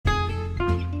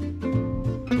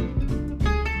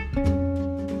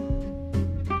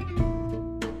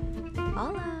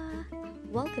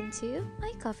to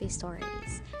My Coffee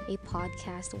Stories, a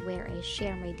podcast where I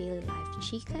share my daily life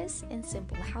chicas and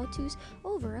simple how to's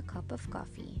over a cup of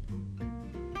coffee.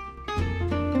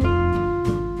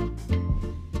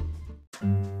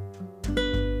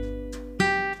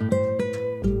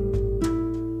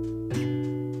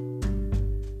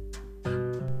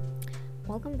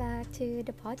 Welcome back to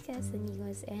the podcast,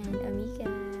 amigos and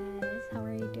amigas. How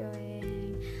are you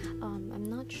doing? I'm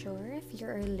not sure if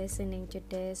you're listening to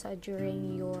this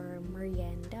during your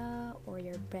merienda or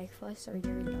your breakfast or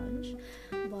your lunch,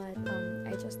 but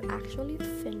I just actually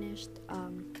finished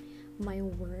my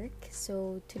work.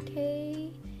 So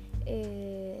today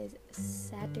is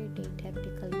Saturday,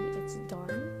 technically it's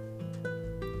dawn,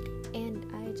 and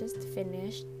I just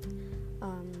finished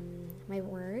my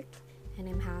work, and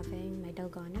I'm having my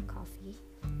Dalgona coffee,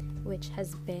 which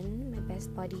has been my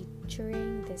best buddy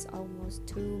during this almost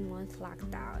 2-month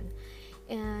lockdown.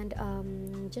 And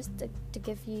just to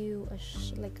give you a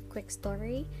quick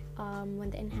story, when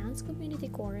the enhanced community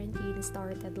quarantine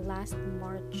started last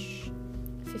March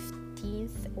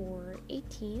 15th or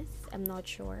 18th, I'm not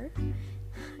sure.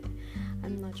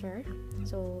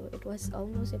 So it was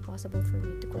almost impossible for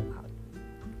me to go out.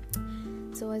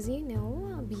 So as you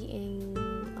know, being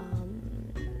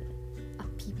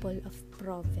people of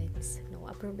province,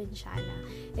 a provinciana,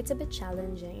 it's a bit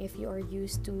challenging if you are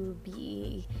used to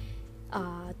be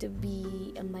a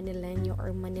Manileño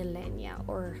or Manileña,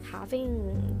 or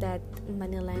having that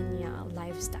Manileña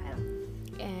lifestyle.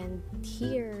 And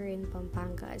here in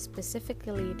Pampanga,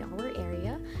 specifically in our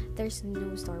area, there's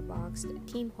no Starbucks,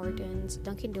 Tim Hortons,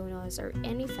 Dunkin' Donuts, or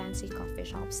any fancy coffee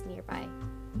shops nearby.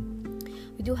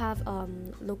 We do have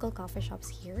local coffee shops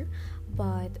here,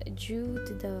 but due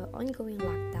to the ongoing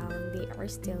lockdown, they are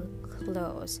still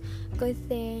closed. Good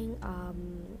thing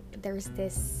there's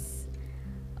this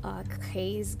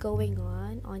craze going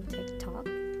on TikTok,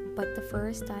 but the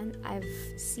first time I've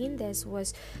seen this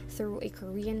was through a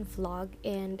Korean vlog,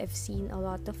 and I've seen a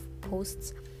lot of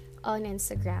posts on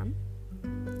Instagram.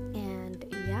 And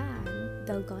yeah,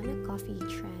 Dalgona coffee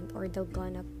trend or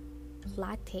Dalgona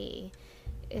latte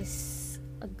is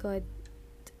a good,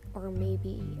 or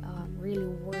maybe really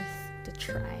worth to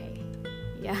try.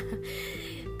 Yeah,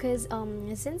 because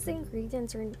since the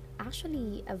ingredients are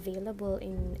actually available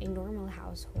in a normal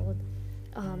household,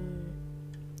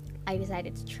 I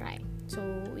decided to try. So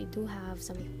we do have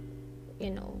some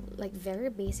very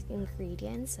basic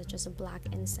ingredients such as a black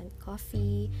instant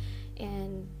coffee,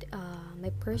 and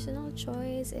my personal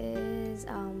choice is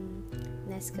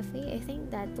Nescafe. I think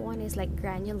that one is like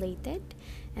granulated,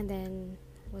 and then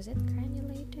was it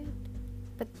granulated?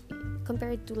 But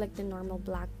compared to like the normal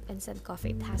black instant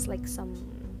coffee, it has like some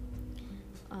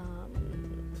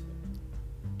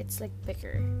it's like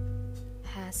bigger,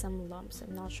 has some lumps.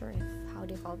 I'm not sure if how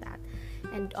do you call that.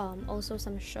 And also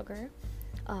some sugar,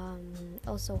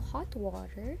 also hot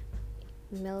water,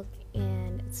 milk,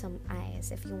 and some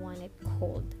ice if you want it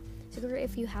cold. So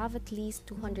if you have at least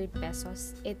 200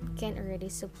 pesos, it can already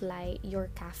supply your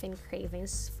caffeine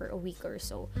cravings for a week or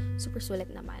so. Super sulit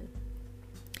naman.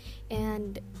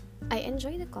 And I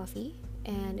enjoy the coffee,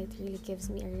 and it really gives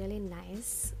me a really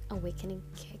nice awakening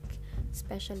kick,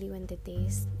 especially when the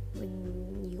days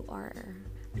when you are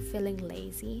feeling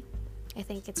lazy. I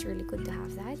think it's really good to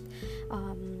have that.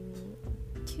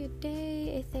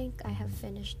 Today I think I have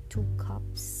finished 2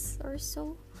 cups or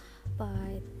so,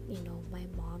 but my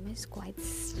mom is quite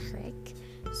strict,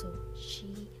 so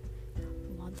she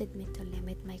wanted me to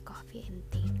limit my coffee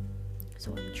intake.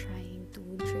 So I'm trying to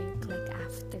drink like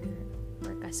after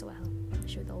work as well.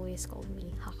 She would always scold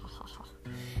me, ha ha ha ha.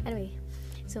 Anyway,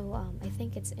 so I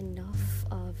think it's enough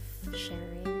of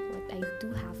sharing what I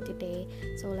do have today.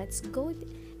 So let's go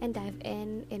and dive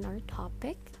in our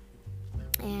topic.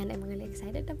 And I'm really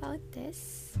excited about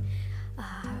this.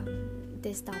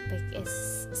 This topic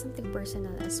is something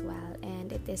personal as well,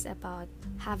 and it is about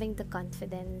having the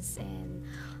confidence and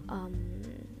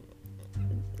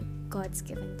God's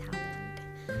given talent.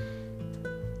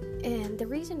 And the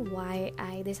reason why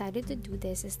I decided to do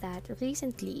this is that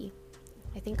recently,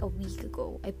 I think a week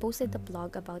ago, I posted a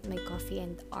blog about my coffee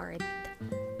and art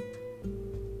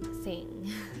thing.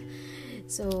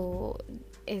 So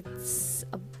it's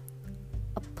a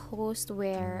post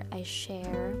where I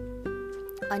share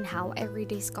on how I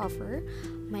rediscover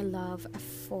my love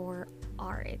for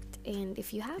art. And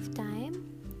if you have time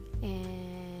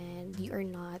and you are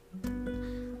not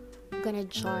gonna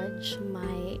judge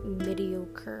my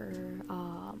mediocre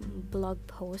blog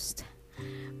post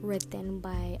written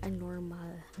by a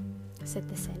normal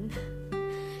citizen,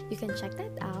 you can check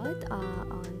that out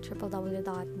on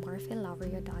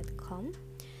www.marfilario.com.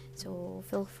 So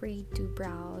feel free to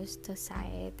browse the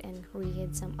site and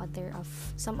read some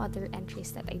other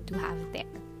entries that I do have there.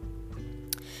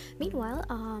 Meanwhile,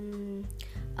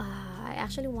 I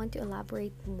actually want to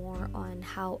elaborate more on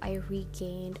how I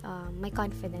regained my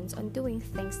confidence on doing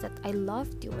things that I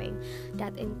love doing.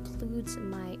 That includes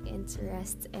my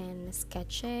interests in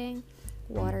sketching,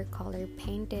 watercolor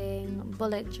painting,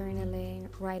 bullet journaling,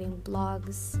 writing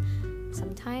blogs,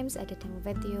 sometimes editing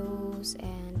videos,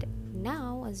 and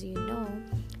now, as you know,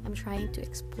 I'm trying to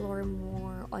explore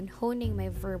more on honing my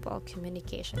verbal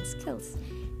communication skills.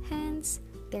 Hence,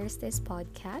 there's this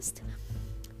podcast.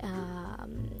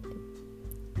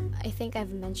 I think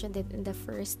I've mentioned it in the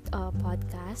first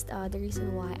podcast. The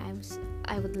reason why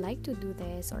I would like to do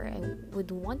this, or I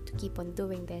would want to keep on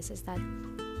doing this, is that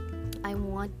I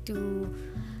want to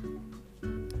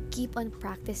keep on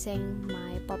practicing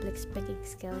my public speaking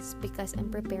skills because I'm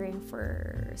preparing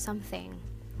for something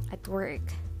at work.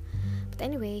 But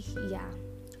anyway, yeah.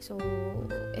 So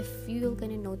if you're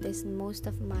gonna notice, most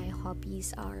of my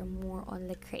hobbies are more on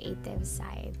the creative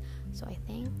side. So I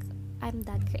think I'm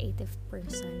that creative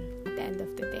person at the end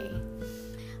of the day.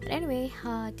 But anyway,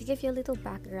 to give you a little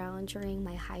background, during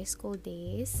my high school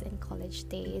days and college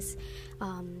days,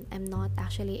 I'm not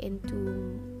actually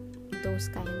into those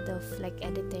kind of like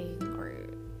editing or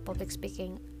public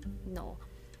speaking. No.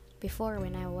 Before,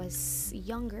 when I was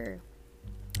younger,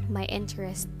 my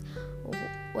interest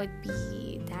would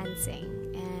be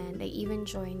dancing, and I even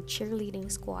joined cheerleading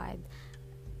squad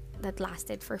that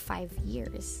lasted for 5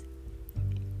 years.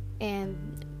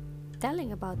 And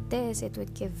telling about this, it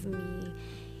would give me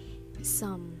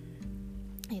some,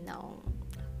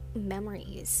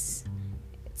 memories.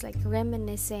 It's like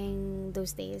reminiscing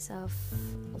those days of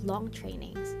long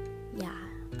trainings. Yeah,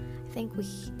 I think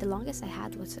the longest I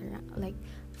had was around, like,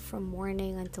 from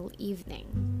morning until evening.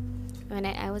 When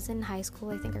I was in high school,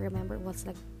 I think I remember it was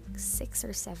like 6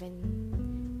 or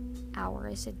 7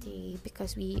 hours a day,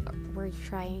 because we were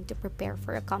trying to prepare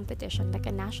for a competition, like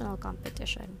a national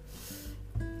competition.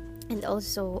 And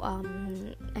also,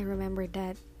 I remember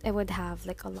that I would have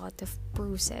like a lot of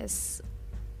bruises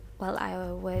while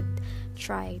I would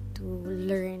try to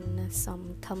learn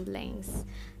some tumblings,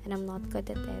 and I'm not good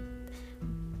at it.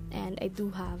 And I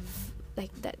do have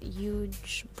like that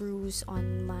huge bruise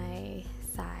on my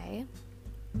thigh.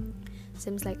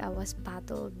 Seems like I was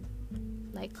battled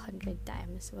like 100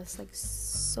 times. It was like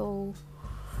so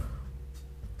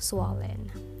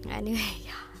swollen. Anyway,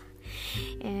 yeah.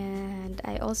 And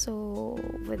I also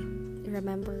would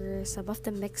remember some of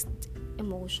the mixed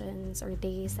emotions, or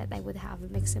days that I would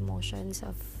have mixed emotions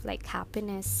of like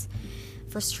happiness,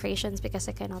 frustrations because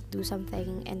I cannot do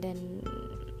something, and then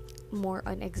more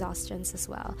on exhaustions as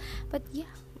well. But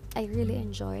yeah, I really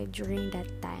enjoyed during that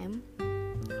time.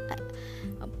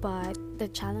 But the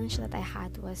challenge that I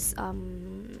had was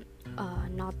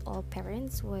not all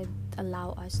parents would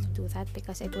allow us to do that,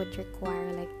 because it would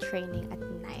require like training at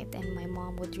night, and my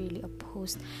mom would really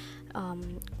oppose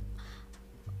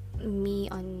me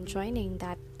on joining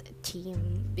that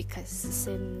team, because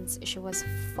since she was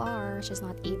far, she's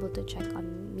not able to check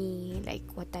on me, like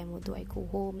what time do I go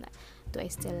home, do I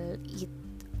still eat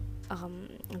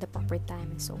the proper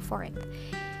time, and so forth.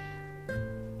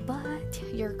 But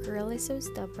your girl is so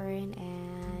stubborn,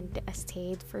 and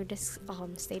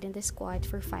stayed in the squad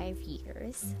for 5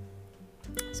 years.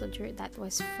 So that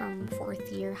was from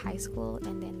 4th year high school,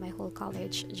 and then my whole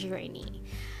college journey.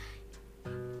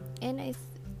 And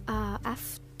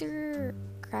after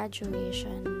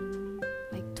graduation,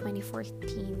 like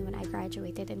 2014, when I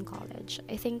graduated in college,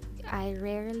 I think I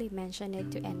rarely mention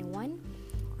it to anyone,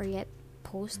 or yet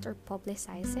post or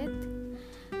publicize it.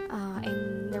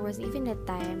 And there was even a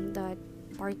time that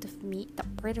part of me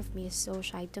is so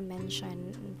shy to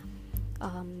mention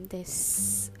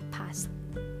this past,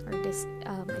 or this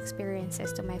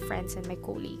experiences to my friends and my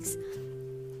colleagues.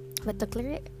 But to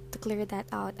clear that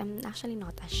out, I'm actually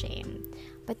not ashamed,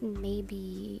 but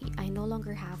maybe I no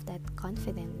longer have that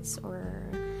confidence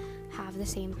or have the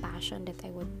same passion that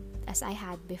I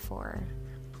had before.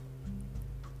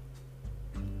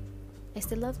 I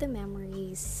still love the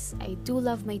memories. I do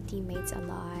love my teammates a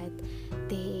lot.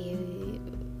 They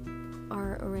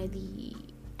are already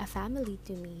a family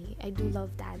to me. I do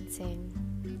love dancing.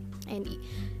 And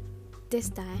this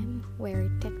time,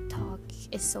 where TikTok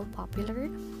is so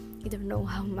popular, I don't know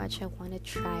how much I want to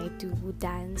try to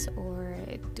dance, or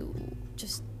to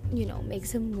just, make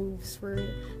some moves for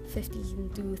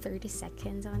 15 to 30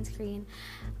 seconds on screen.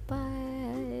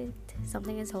 But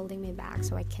something is holding me back,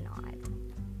 so I cannot.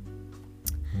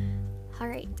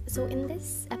 Alright, so in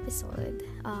this episode,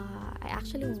 I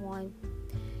actually want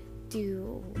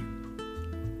to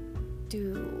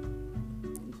to,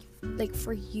 like,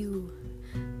 for you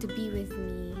to be with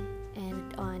me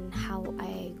and on how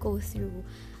I go through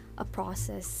a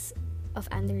process of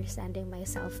understanding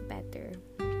myself better,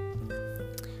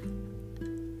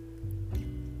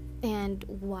 and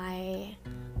why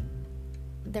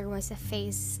there was a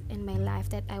phase in my life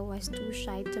that I was too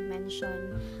shy to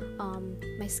mention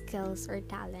my skills or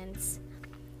talents.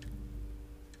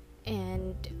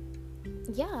 And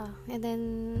yeah, and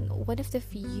then one of the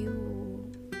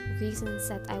few reasons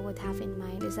that I would have in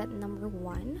mind is that, number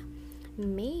one,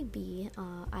 maybe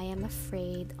I am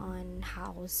afraid on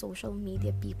how social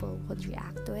media people would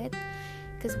react to it,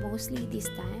 because mostly these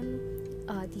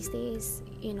days,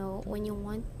 when you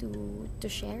want to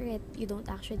share it, you don't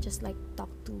actually just like talk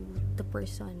to the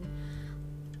person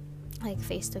like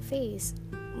face to face.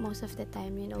 Most of the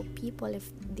time, people,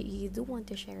 if you do want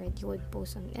to share it, you would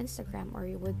post on Instagram or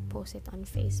you would post it on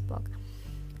Facebook.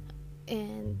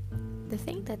 And the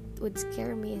thing that would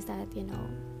scare me is that,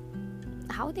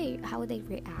 how they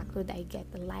react. Would I get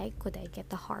a like? Would I get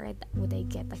a heart? Would I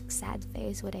get like sad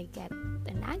face? Would I get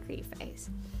an angry face?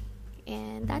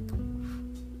 And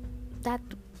that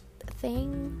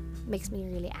thing makes me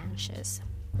really anxious.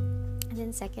 And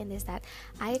then second is that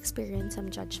I experienced some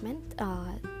judgment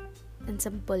and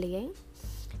some bullying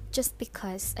just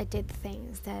because I did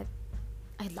things that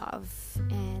I love,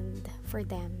 and for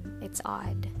them it's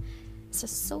odd. It's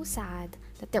just so sad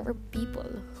that there are people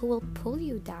who will pull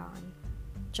you down,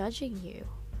 judging you,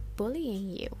 bullying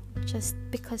you, just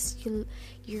because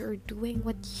you're doing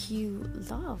what you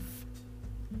love,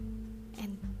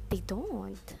 and they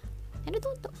don't. And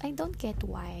I don't get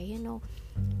why.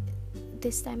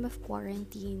 This time of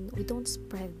quarantine, we don't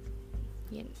spread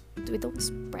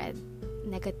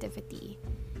negativity.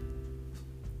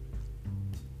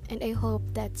 And I hope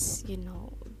that's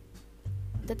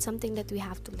something that we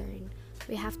have to learn.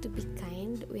 We have to be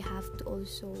kind. We have to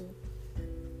also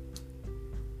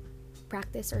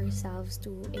practice ourselves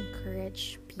to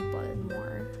encourage people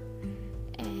more.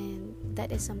 And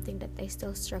that is something that I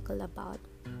still struggle about.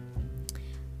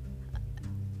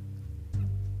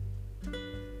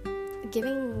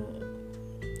 Giving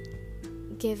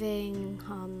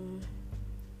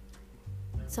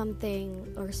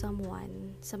something or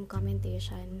someone some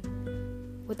commendation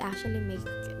would actually make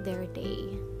their day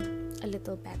a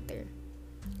little better.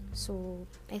 So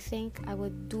I think I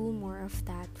would do more of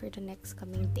that for the next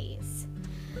coming days,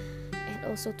 and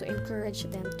also to encourage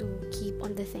them to keep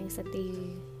on the things that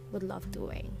they would love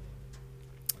doing.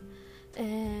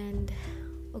 And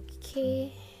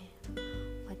okay,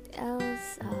 what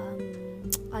else?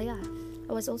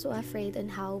 I was also afraid on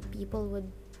how people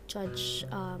would judge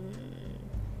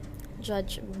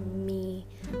me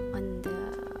on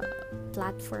the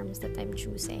platforms that I'm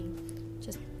choosing.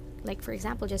 Just like, for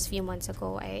example, just a few months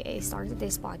ago, I started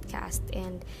this podcast,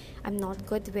 and I'm not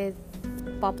good with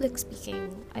public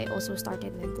speaking. I also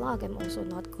started my blog. I'm also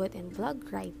not good in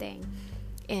blog writing,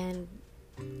 and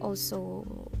also,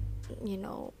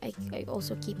 I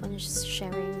also keep on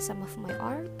sharing some of my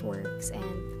artworks.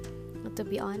 And to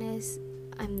be honest,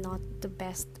 I'm not the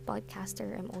best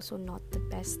podcaster. I'm also not the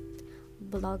best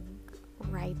blog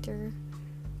writer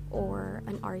or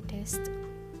an artist.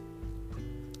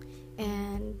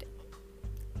 And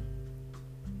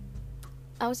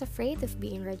I was afraid of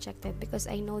being rejected because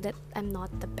I know that I'm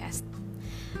not the best.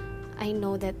 I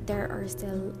know that there are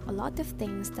still a lot of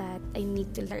things that I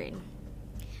need to learn.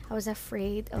 I was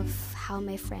afraid of how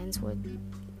my friends would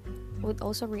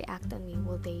also react on me.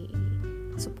 Will they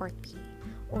support me,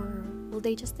 or will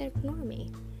they just ignore me?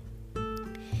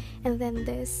 And then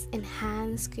this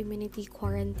enhanced community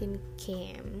quarantine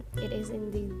came. It is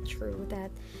indeed true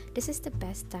that this is the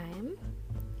best time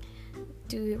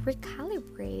to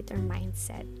recalibrate our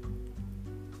mindset.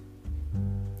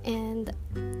 And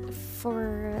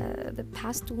for the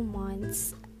past 2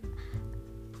 months,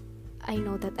 I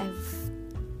know that I've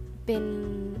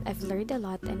learned a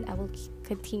lot, and I will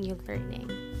continue learning.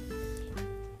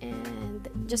 And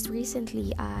just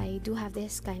recently, I do have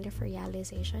this kind of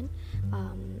realization.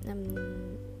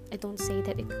 I don't say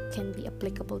that it can be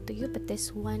applicable to you, but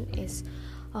this one is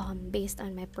based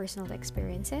on my personal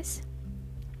experiences.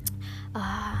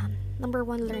 Number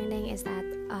one learning is that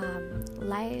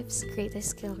life's greatest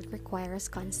skill requires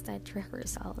constant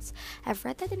rehearsals. I've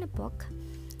read that in a book,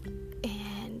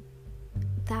 and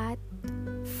that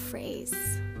phrase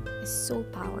is so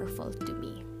powerful to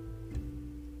me.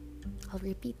 I'll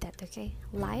repeat that, okay?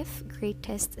 Life's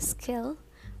greatest skill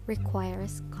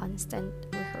requires constant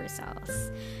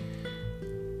rehearsals.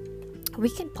 We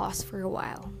can pause for a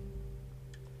while,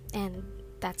 and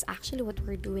that's actually what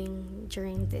we're doing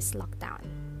during this lockdown.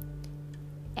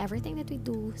 everything that we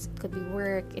do, it could be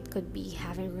work, it could be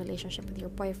having a relationship with your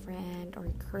boyfriend or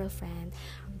girlfriend,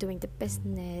 doing the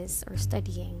business or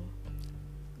studying,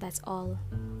 that's all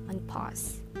on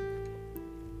pause.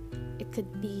 It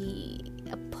could be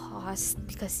a pause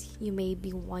because you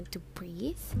maybe want to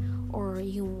breathe or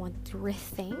you want to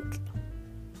rethink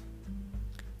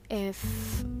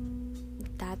if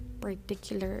that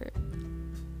particular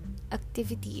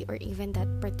activity or even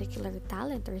that particular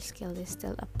talent or skill is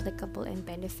still applicable and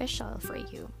beneficial for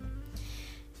you.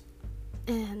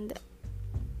 And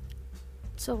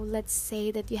so let's say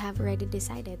that you have already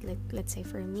decided, like let's say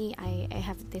for me, I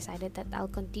have decided that I'll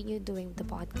continue doing the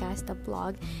podcast, the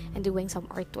blog, and doing some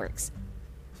artworks.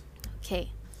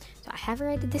 Okay, so I have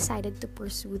already decided to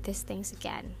pursue these things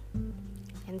again,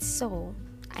 and so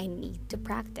I need to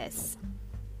practice.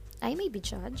 I may be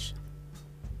judged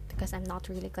because I'm not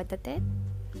really good at it,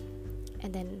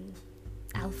 and then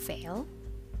I'll fail,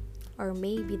 or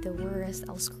maybe the worst,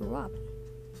 I'll screw up.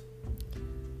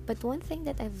 But one thing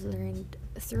that I've learned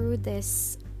through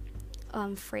this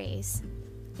phrase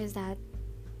is that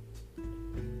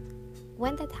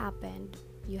when that happened,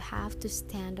 you have to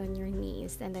stand on your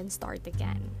knees and then start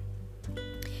again.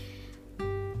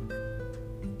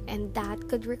 And that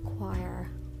could require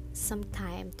some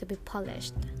time to be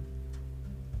polished.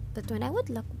 But when I would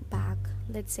look back,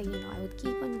 let's say, I would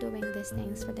keep on doing these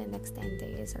things for the next 10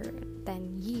 days or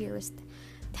 10 years,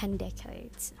 10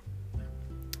 decades,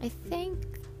 I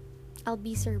think I'll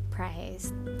be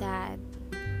surprised that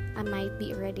I might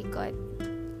be already good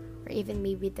or even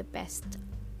maybe the best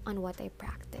on what I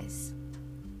practice.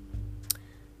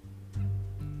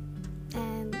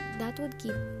 And that would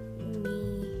keep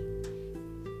me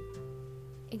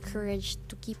encouraged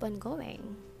to keep on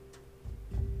going.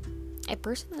 I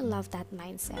personally love that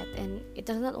mindset, and it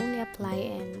does not only apply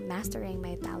in mastering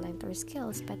my talent or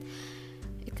skills, but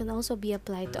it can also be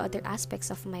applied to other aspects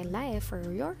of my life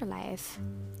or your life.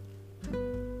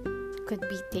 Could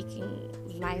be taking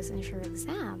licensure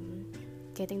exam,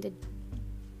 getting the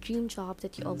dream job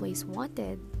that you always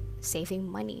wanted, saving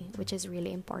money, which is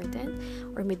really important,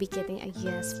 or maybe getting a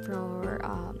yes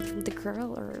from the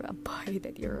girl or a boy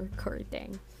that you're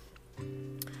courting,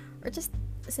 or just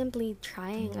simply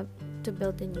trying to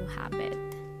build a new habit.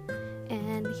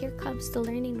 And here comes the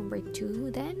learning number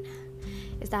 2 then,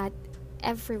 is that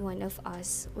every one of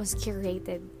us was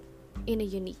curated in a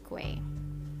unique way.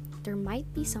 There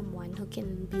might be someone who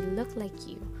can look like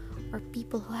you, or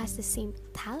people who has the same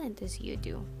talent as you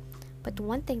do. But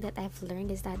one thing that I've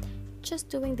learned is that just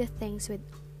doing the things with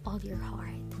all your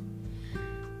heart,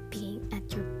 being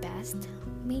at your best,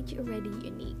 made you already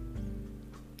unique.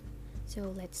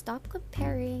 So let's stop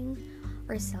comparing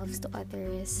ourselves to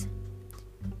others.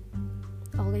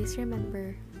 Always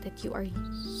remember that you are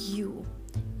you.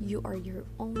 You are your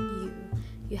own you.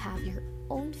 You have your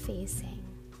own facing.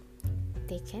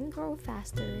 They can grow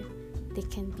faster. They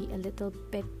can be a little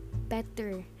bit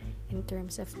better in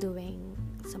terms of doing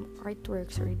some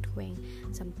artworks or doing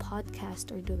some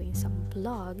podcasts or doing some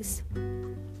blogs.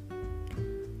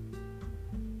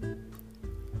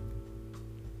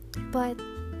 But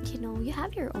you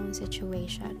have your own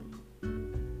situation.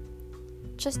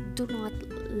 Just do not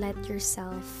let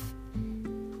yourself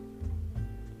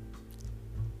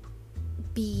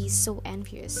be so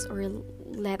envious or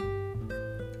let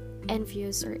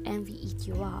envious or envy eat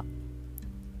you up.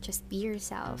 Just be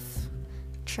yourself.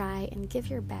 Try and give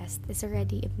your best. It's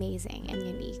already amazing and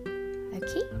unique.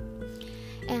 Okay?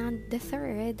 And the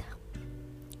third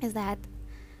is that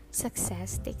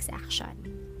success takes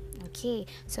action. Okay,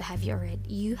 so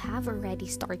you have already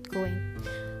start doing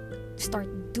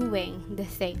the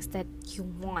things that you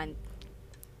want.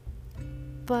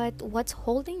 But what's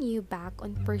holding you back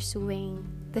on pursuing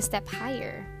the step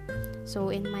higher? So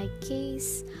in my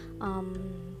case,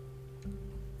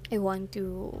 I want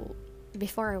to,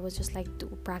 before I was just like to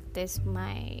practice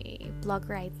my blog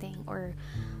writing or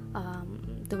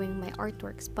doing my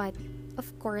artworks, but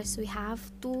of course we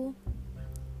have to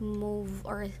move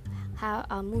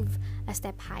a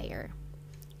step higher,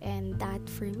 and that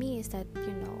for me is that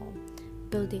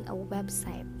building a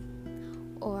website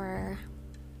or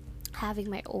having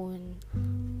my own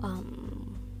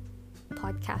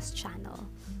podcast channel,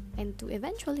 and to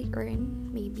eventually earn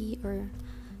maybe, or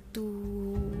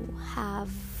to have,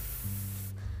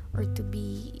 or to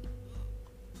be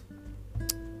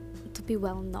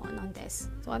well known on this.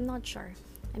 So I'm not sure,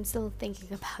 I'm still thinking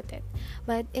about it.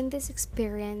 But in this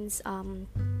experience,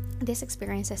 these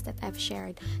experiences that I've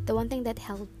shared, the one thing that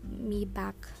held me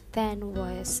back then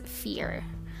was fear.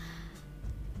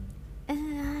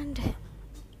 And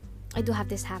I do have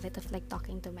this habit of like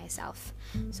talking to myself.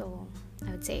 So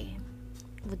I would say,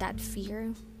 Would that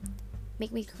fear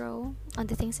make me grow on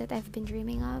the things that I've been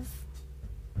dreaming of?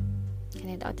 And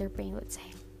then the other brain would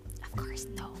say, of course,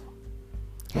 no.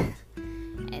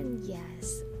 And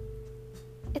yes,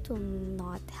 it will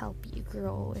not help you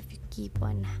grow if you keep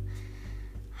on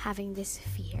having this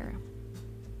fear.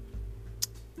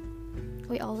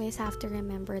 We always have to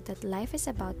remember that life is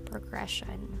about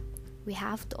progression. We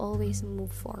have to always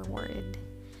move forward.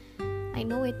 I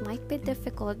know it might be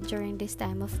difficult during this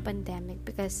time of pandemic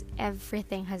because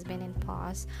everything has been in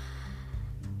pause.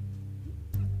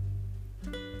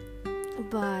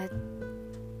 But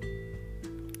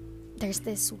there's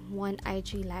this one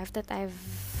IG live that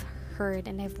I've heard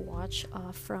and I've watched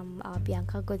from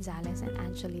Bianca Gonzalez and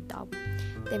Angeli Dub.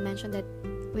 They mentioned that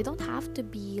we don't have to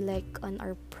be like on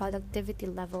our productivity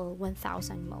level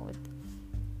 1000 mode,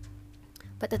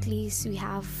 but at least we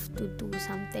have to do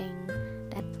something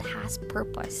that has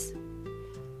purpose.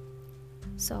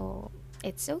 So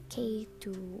it's okay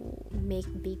to make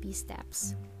baby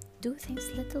steps. Do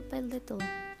things little by little.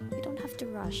 You don't have to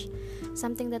rush.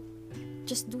 Something that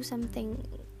just do something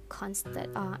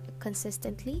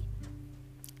consistently,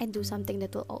 and do something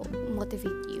that will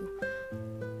motivate you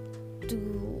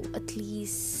to at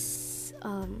least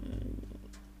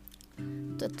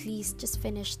just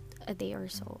finish a day or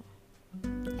so.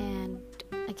 And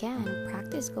again,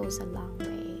 practice goes a long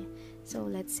way. So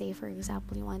let's say, for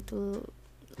example, you want to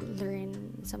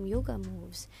learn some yoga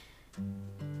moves.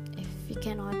 If you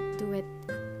cannot do it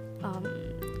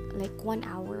like 1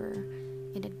 hour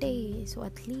in a day, so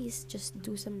at least just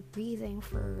do some breathing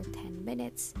for 10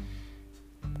 minutes,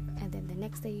 and then the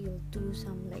next day you'll do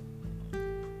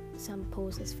some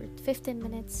poses for 15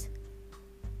 minutes,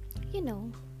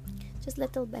 just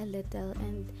little by little,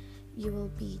 and you will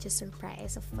be just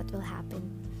surprised of what will happen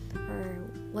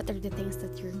or what are the things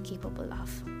that you're capable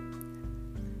of.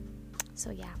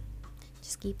 So yeah,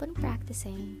 just keep on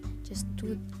practicing, just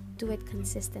do it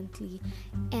consistently,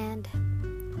 and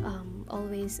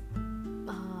always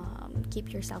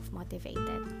keep yourself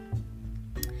motivated.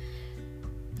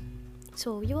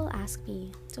 So you will ask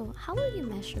me, so how will you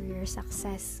measure your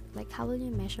success? Like, how will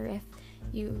you measure if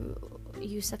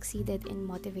you succeeded in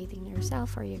motivating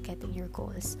yourself or you're getting your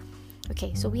goals?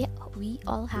 Okay, so we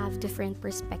all have different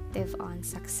perspective on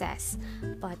success,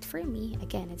 but for me,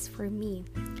 again, it's for me,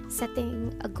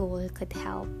 setting a goal could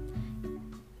help.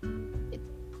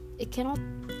 It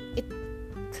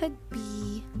could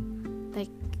be like,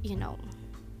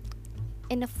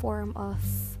 in a form of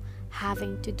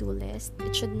having to-do list.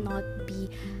 It should not be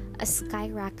a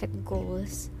skyrocket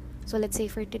goals. So let's say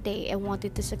for today, I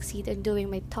wanted to succeed in doing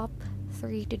my top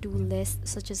 3 to-do lists,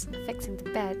 such as fixing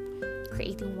the bed,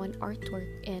 creating one artwork,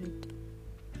 and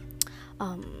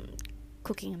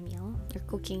cooking a meal or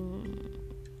cooking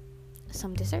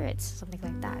some desserts, something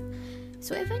like that.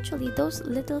 So eventually those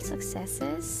little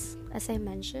successes, as I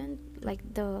mentioned, like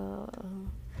the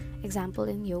example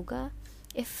in yoga,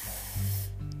 if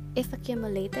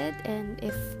accumulated, and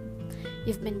if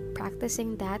you've been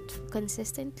practicing that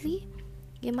consistently,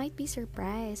 you might be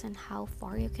surprised on how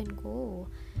far you can go.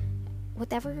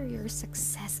 Whatever your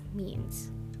success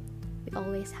means, we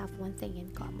always have one thing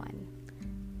in common,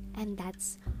 and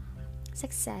that's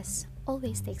success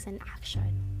always takes an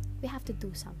action. We have to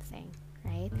do something,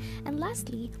 right? And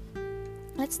lastly,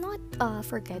 let's not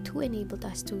forget who enabled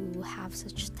us to have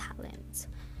such talents.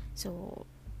 So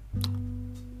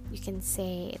you can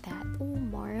say that,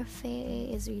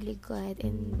 Morphe is really good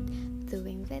in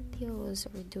doing videos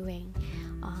or doing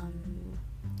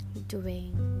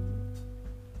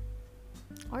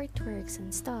artworks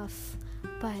and stuff,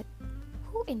 but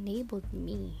who enabled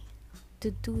me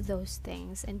to do those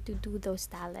things and to do those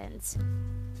talents?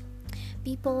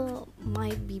 People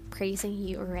might be praising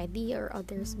you already, or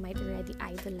others might already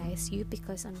idolize you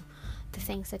because of the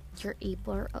things that you're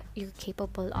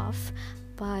capable of,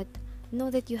 but know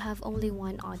that you have only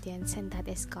one audience, and that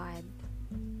is God.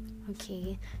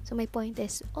 Okay, so my point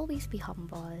is, always be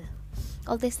humble.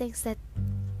 All these things that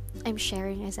I'm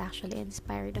sharing is actually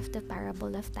inspired of the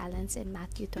parable of talents in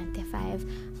Matthew 25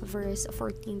 verse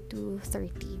 14 to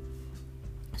 30.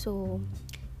 So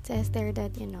it says there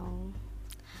that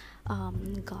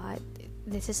God,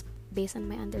 this is based on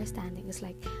my understanding, is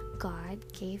like God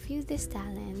gave you these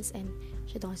talents, and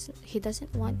he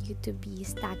doesn't want you to be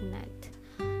stagnant.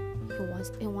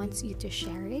 He wants you to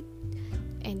share it,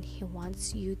 and he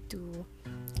wants you to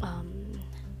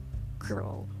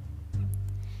grow.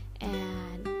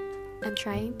 And I'm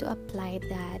trying to apply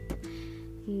that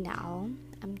now.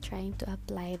 I'm trying to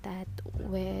apply that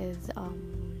with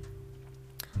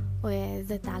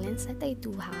the talents that I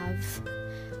do have.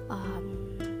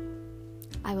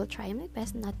 I will try my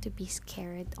best not to be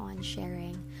scared on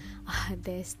sharing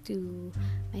this to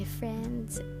my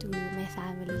friends, to my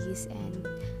families,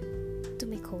 and to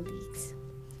my colleagues.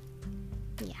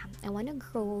 Yeah, I want to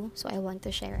grow, so I want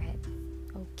to share it.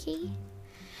 Okay?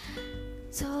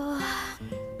 So,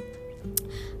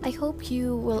 I hope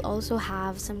you will also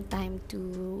have some time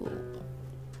to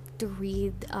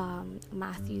read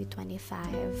Matthew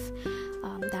 25,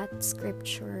 that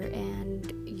scripture,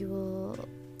 and you will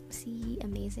see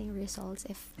amazing results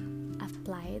if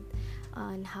applied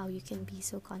on how you can be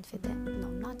so confident. No,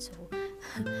 not so,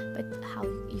 but how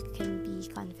you can be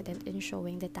confident in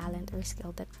showing the talent or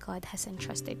skill that God has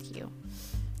entrusted you.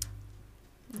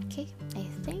 Okay, I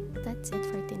think that's it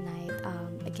for tonight.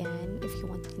 Again, if you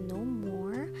want to know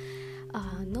more,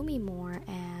 know me more,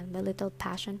 and my little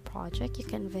passion project, you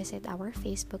can visit our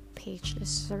Facebook page.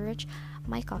 Just search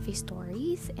My Coffee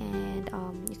Stories, and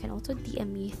you can also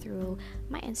DM me through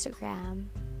my Instagram.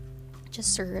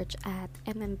 Just search at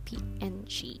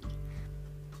MMPNG.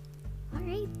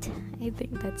 Alright, I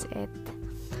think that's it.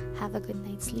 Have a good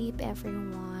night's sleep,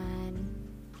 everyone.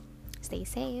 Stay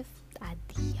safe.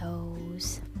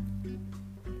 Adios.